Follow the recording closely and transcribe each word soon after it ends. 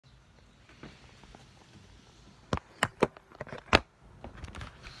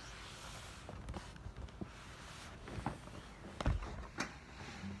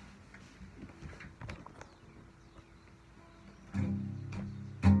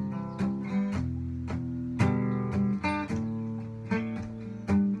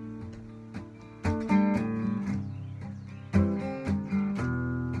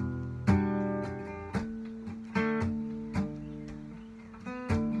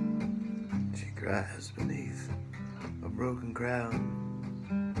cries beneath a broken crown.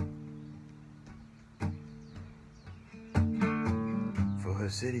 For her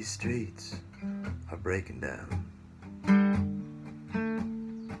city streets are breaking down.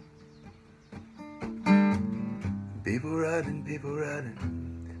 People running, people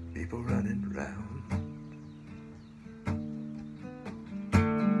running, people running round.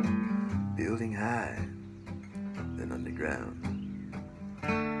 Building high, then underground.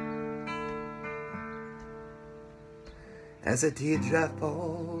 As a teardrop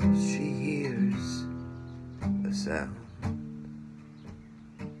falls, she hears a sound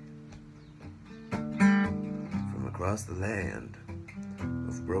from across the land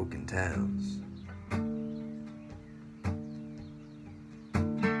of broken towns.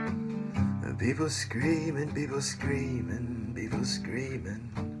 And people screaming, people screaming, people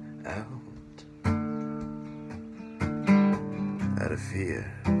screaming out of fear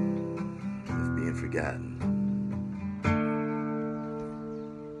of being forgotten.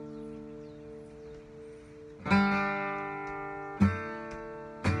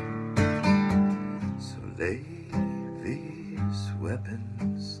 So lay these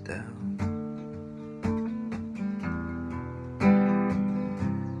weapons down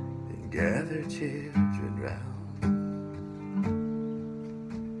and gather children round.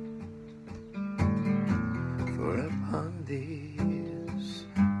 For upon these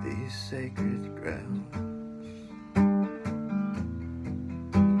sacred grounds,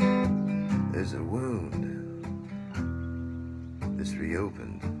 there's a wound that's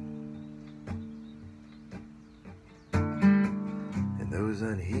reopened, and those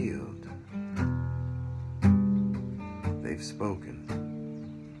unhealed, they've spoken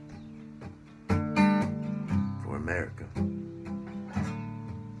for America,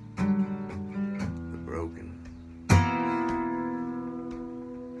 the broken.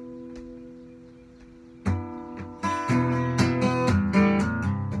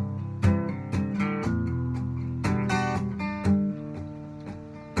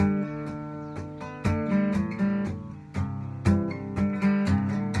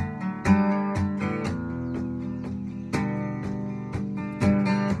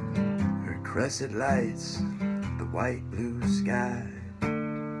 Cresset lights the white blue sky.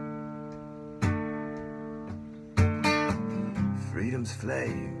 Freedom's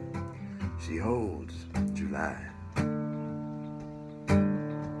flame she holds July.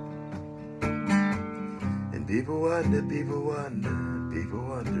 And people wonder, people wonder, people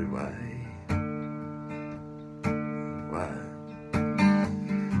wonder why. Why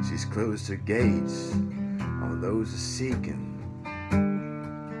she's closed her gates on those seeking.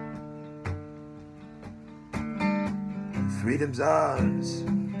 Freedom's arms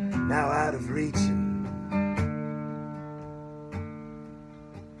now out of reaching.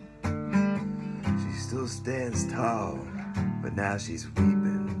 She still stands tall, but now she's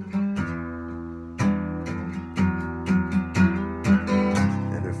weeping.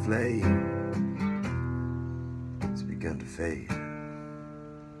 And her flame has begun to fade.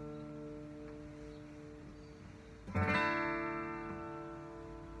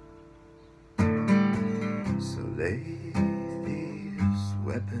 So lay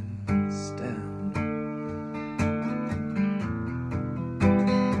weapons down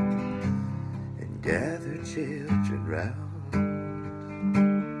and gather children round.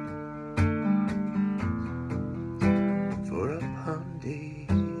 For upon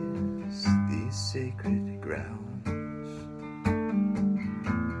these sacred grounds,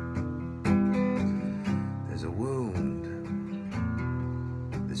 there's a wound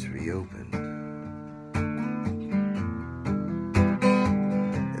that's reopened.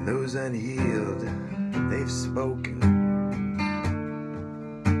 Those unhealed, they've spoken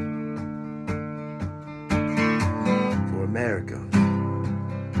for America,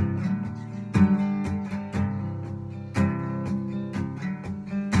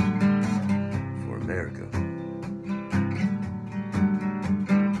 for America,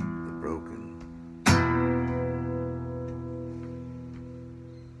 the broken.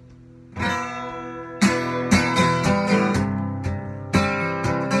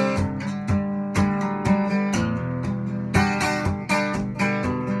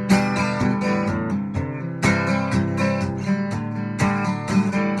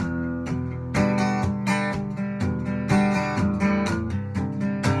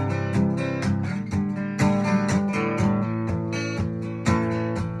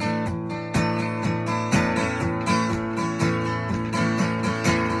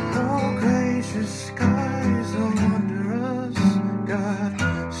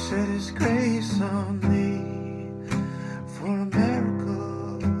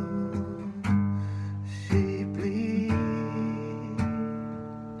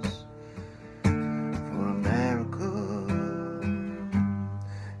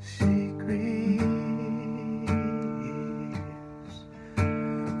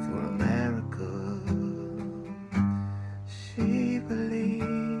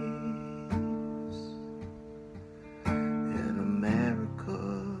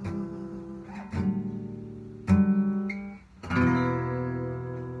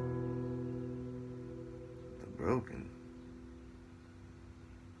 broken.